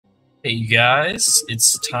Hey guys,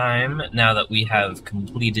 it's time, now that we have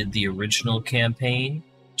completed the original campaign,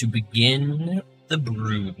 to begin the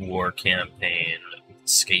Broodwar campaign,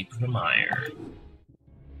 Escape from Iron.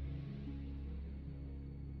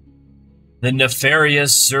 The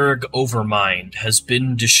nefarious Zerg Overmind has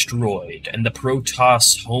been destroyed, and the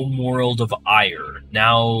Protoss homeworld of Ire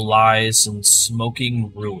now lies in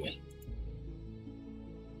smoking ruin.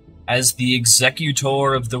 As the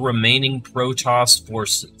executor of the remaining Protoss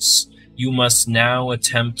forces, you must now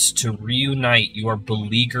attempt to reunite your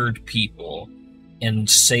beleaguered people and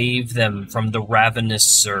save them from the ravenous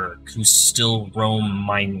Zerg who still roam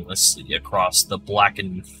mindlessly across the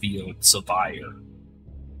blackened fields of Ire.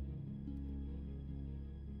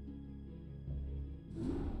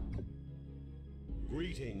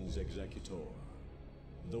 Greetings, Executor.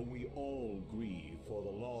 Though we all grieve for the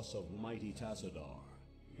loss of mighty Tassadar,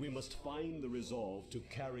 we must find the resolve to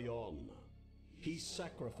carry on. He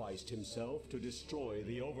sacrificed himself to destroy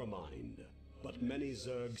the Overmind, but many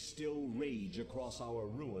Zerg still rage across our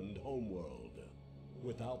ruined homeworld.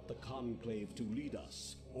 Without the Conclave to lead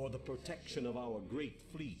us, or the protection of our great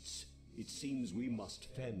fleets, it seems we must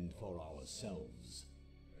fend for ourselves.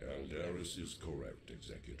 Aldaris is correct,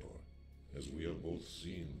 Executor. As we have both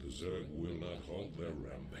seen, the Zerg will not halt their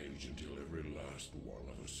rampage until every last one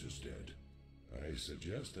of us is dead. I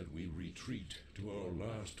suggest that we retreat to our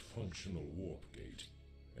last functional warp gate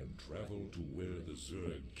and travel to where the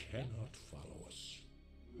Zerg cannot follow us.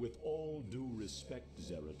 With all due respect,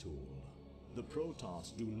 Zeratul, the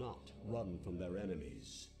Protoss do not run from their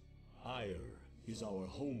enemies. Ire is our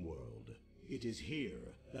homeworld. It is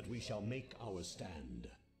here that we shall make our stand.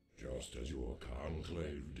 Just as your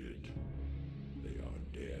Conclave did. They are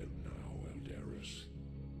dead now, Aldaris.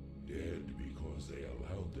 Dead because they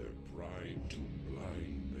allowed their pride to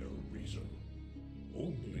blind their reason.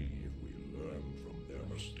 Only if we learn from their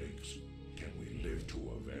mistakes can we live to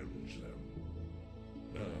avenge them.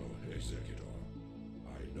 Now, Executor,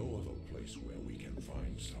 I know of a place where we can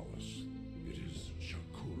find solace. It is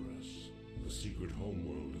Shakuras, the secret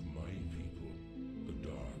homeworld of my people, the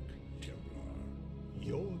Dark Templar.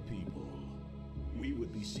 Your people? We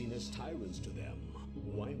would be seen as tyrants to them.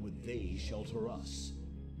 Why would they shelter us?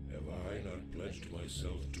 Have I not pledged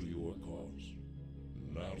myself to your cause?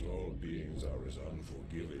 Not all beings are as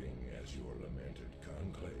unforgiving as your lamented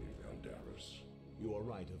Conclave, Aldaris. You are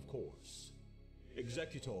right, of course.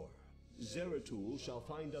 Executor, Zeratul shall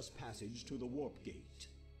find us passage to the Warp Gate.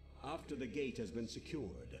 After the gate has been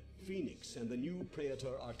secured, Phoenix and the new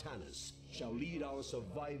Praetor Artanis shall lead our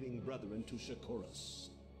surviving brethren to Shakuras.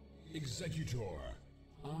 Executor,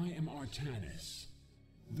 I am Artanis.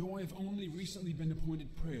 Though I have only recently been appointed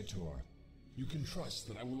Praetor, you can trust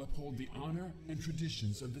that I will uphold the honor and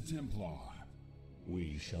traditions of the Templar.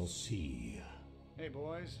 We shall see. Hey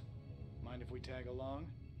boys, mind if we tag along?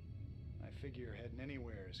 I figure heading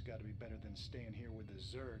anywhere has got to be better than staying here with the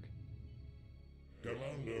Zerg.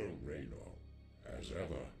 Commander Reno, as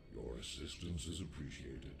ever, your assistance is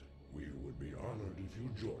appreciated. We would be honored if you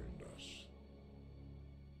joined us.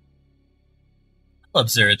 I love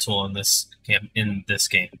Zeratul in this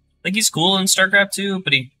game. Like, he's cool in Starcraft 2,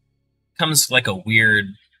 but he comes like a weird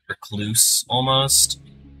recluse almost.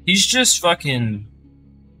 He's just fucking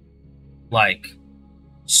like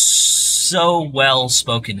so well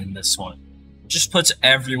spoken in this one. Just puts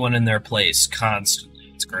everyone in their place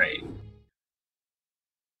constantly. It's great.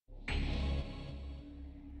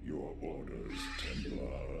 Your orders,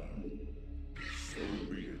 Templar. So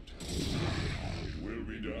be it. It will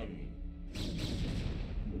be done.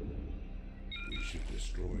 We should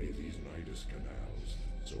destroy these Nidus canals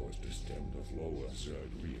so as to stem the flow of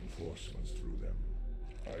Zerg reinforcements through them.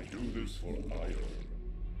 I do this for Iron.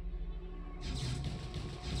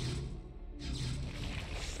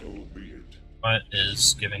 So be it. What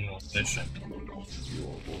is giving you vision? Your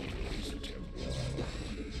orders, Templar.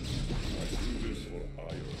 I do this for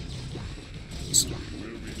Iron. It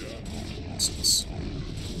will be done.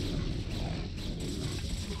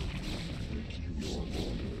 Your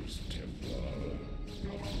orders, Templar.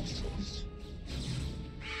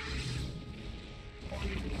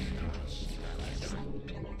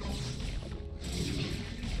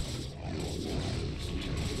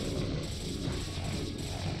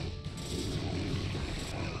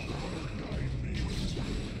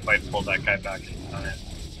 Might pull that guy back in time.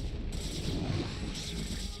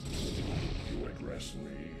 You address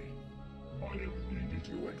me. I am needed.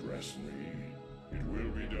 You address me. It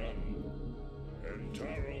will be done.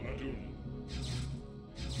 Entaro Nadun.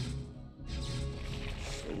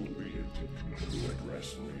 So be it. You address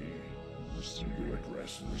me. You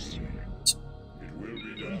address me. It will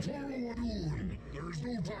be done. Toro Adun, there is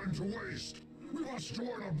no time to waste. We must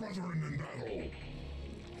join our brethren in battle.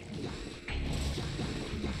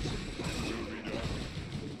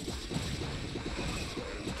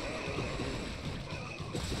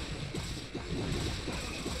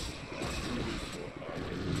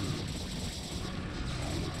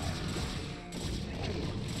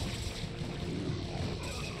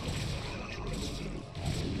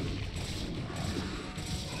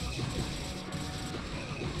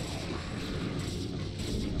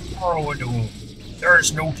 There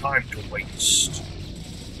is no time to waste.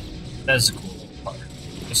 That is a cool part.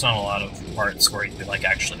 There's not a lot of parts where you like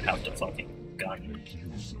actually have to fucking gun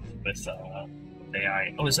with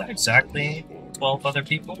AI. Oh, is that exactly 12 other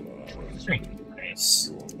people? Very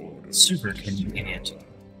nice. Super convenient.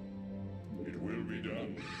 It will be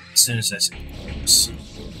done. As soon as I see this.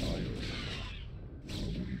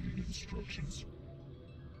 Instructions.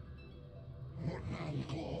 What man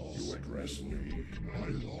calls? You address me. I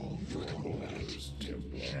long for combat. Orders,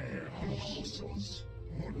 Templar.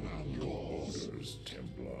 What man calls? Orders,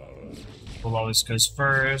 Templar. Bull always goes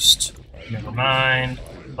first. Never mind.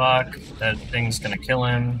 Fuck. That thing's gonna kill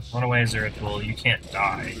him. Run away, Zeratul. You can't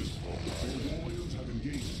die. Warriors have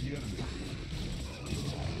engaged the enemy.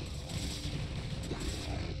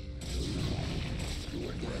 You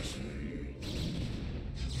address me.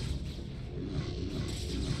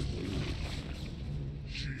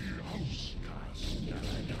 She house.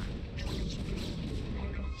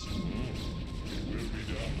 It will be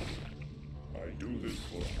done. I do this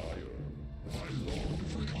for hire. I long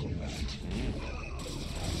for combat.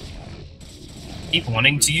 Keep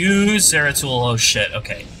wanting to use Zeratul. Oh shit,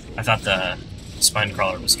 okay. I thought the spine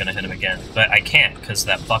crawler was gonna hit him again, but I can't because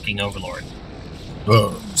that fucking overlord.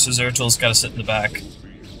 So Zeratul's gotta sit in the back.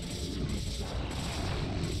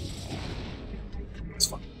 It's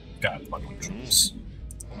fine. God, fucking troops.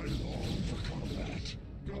 I long for combat.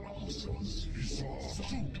 I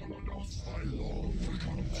long for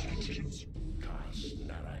combat.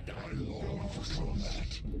 I long for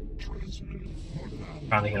combat. Transmitting.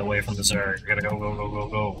 Trying to get away from the Zerg. Gotta go, go, go, go,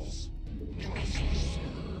 go.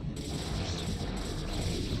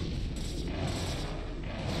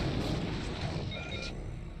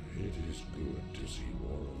 It is good to see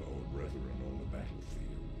more of our brethren on the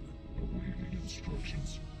battlefield. Awaiting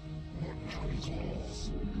instructions. What man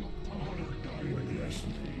calls? You address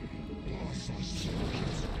me.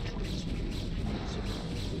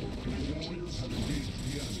 Warriors have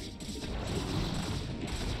engaged the enemy.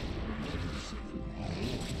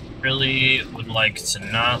 Really would like to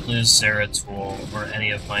not lose Zeratul or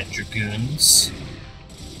any of my Dragoons.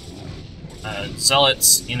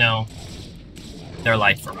 Zealots, you know, they're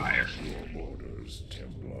life for hire. Orders,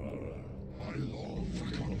 Templar. I long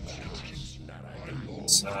for combat.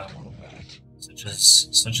 It's,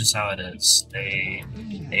 such is how it is. They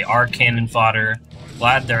are cannon fodder.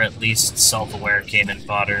 Glad they're at least self-aware cannon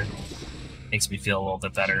fodder. Makes me feel a little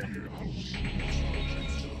bit better.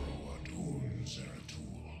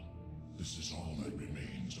 This is all that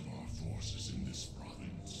remains of our forces in this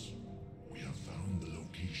province. We have found the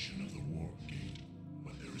location of the warp gate,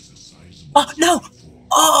 but there is a sizable... Oh, no!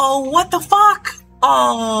 Oh, what the fuck?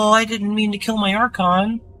 Oh, I didn't mean to kill my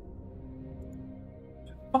Archon.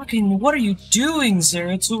 Fucking, what are you doing,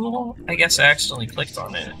 Zeratul? I guess I accidentally clicked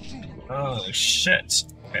on it. Oh, shit.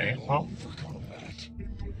 Okay, well.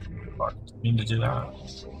 Fuck, didn't mean to do that.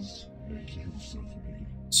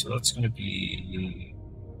 So that's gonna be...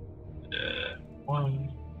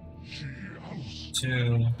 1,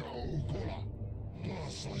 2...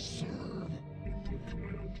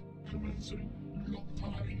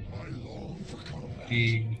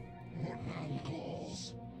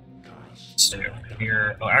 Stay over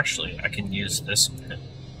here. Oh, actually, I can use this one.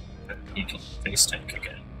 He can face tank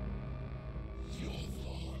again.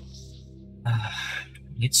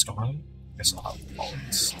 Need Storm? I guess I'll have him follow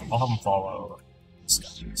this. I'll have him follow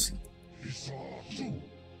this.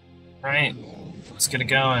 Right, let's get it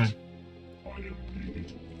going.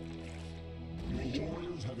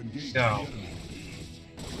 Go.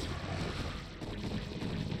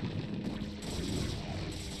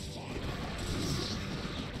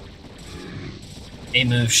 A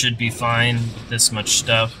move should be fine with this much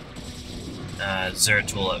stuff.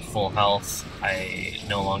 Zeratul at full health. I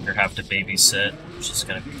no longer have to babysit, which is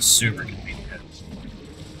going to be super convenient.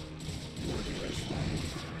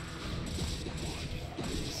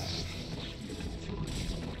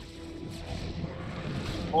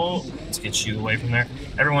 Oh, let's get you away from there.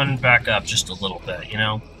 Everyone back up just a little bit, you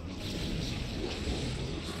know?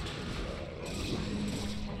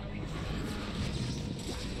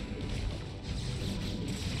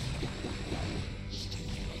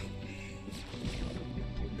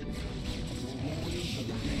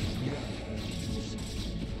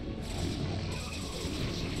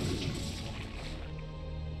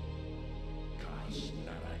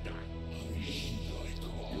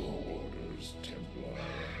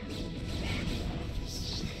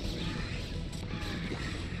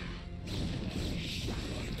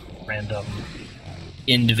 random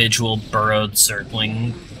individual burrowed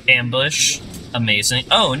circling ambush. Amazing.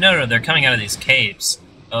 Oh, no, they're coming out of these caves.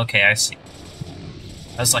 Okay, I see.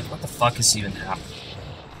 I was like, what the fuck is even happening?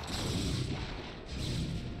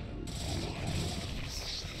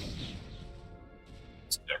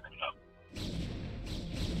 Let's get everyone up.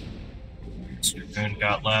 Dragoon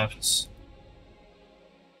got left.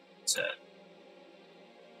 That's it.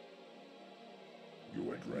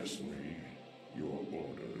 You address me. Your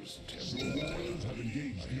orders, Templar. Have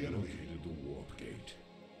engaged I the have enemy. located the warp gate.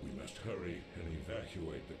 We must hurry and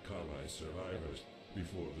evacuate the Kali survivors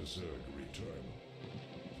before the Zerg return.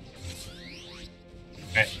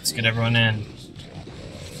 Okay, let's get everyone in.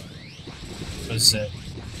 What is it?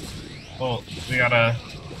 Well, we got a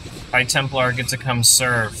High Templar get to come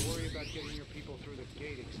serve. Worry about getting your people through the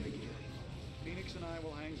gate, Executor. Phoenix and I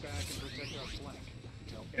will hang back and protect our flank.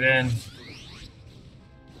 Until Get in.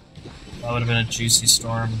 That would have been a juicy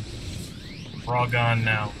storm. We're all gone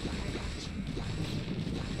now.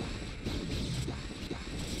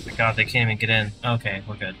 My god, they can't even get in. Okay,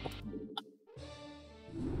 we're good.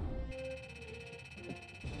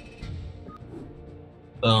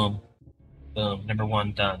 Boom. Boom. Number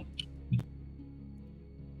 1 done.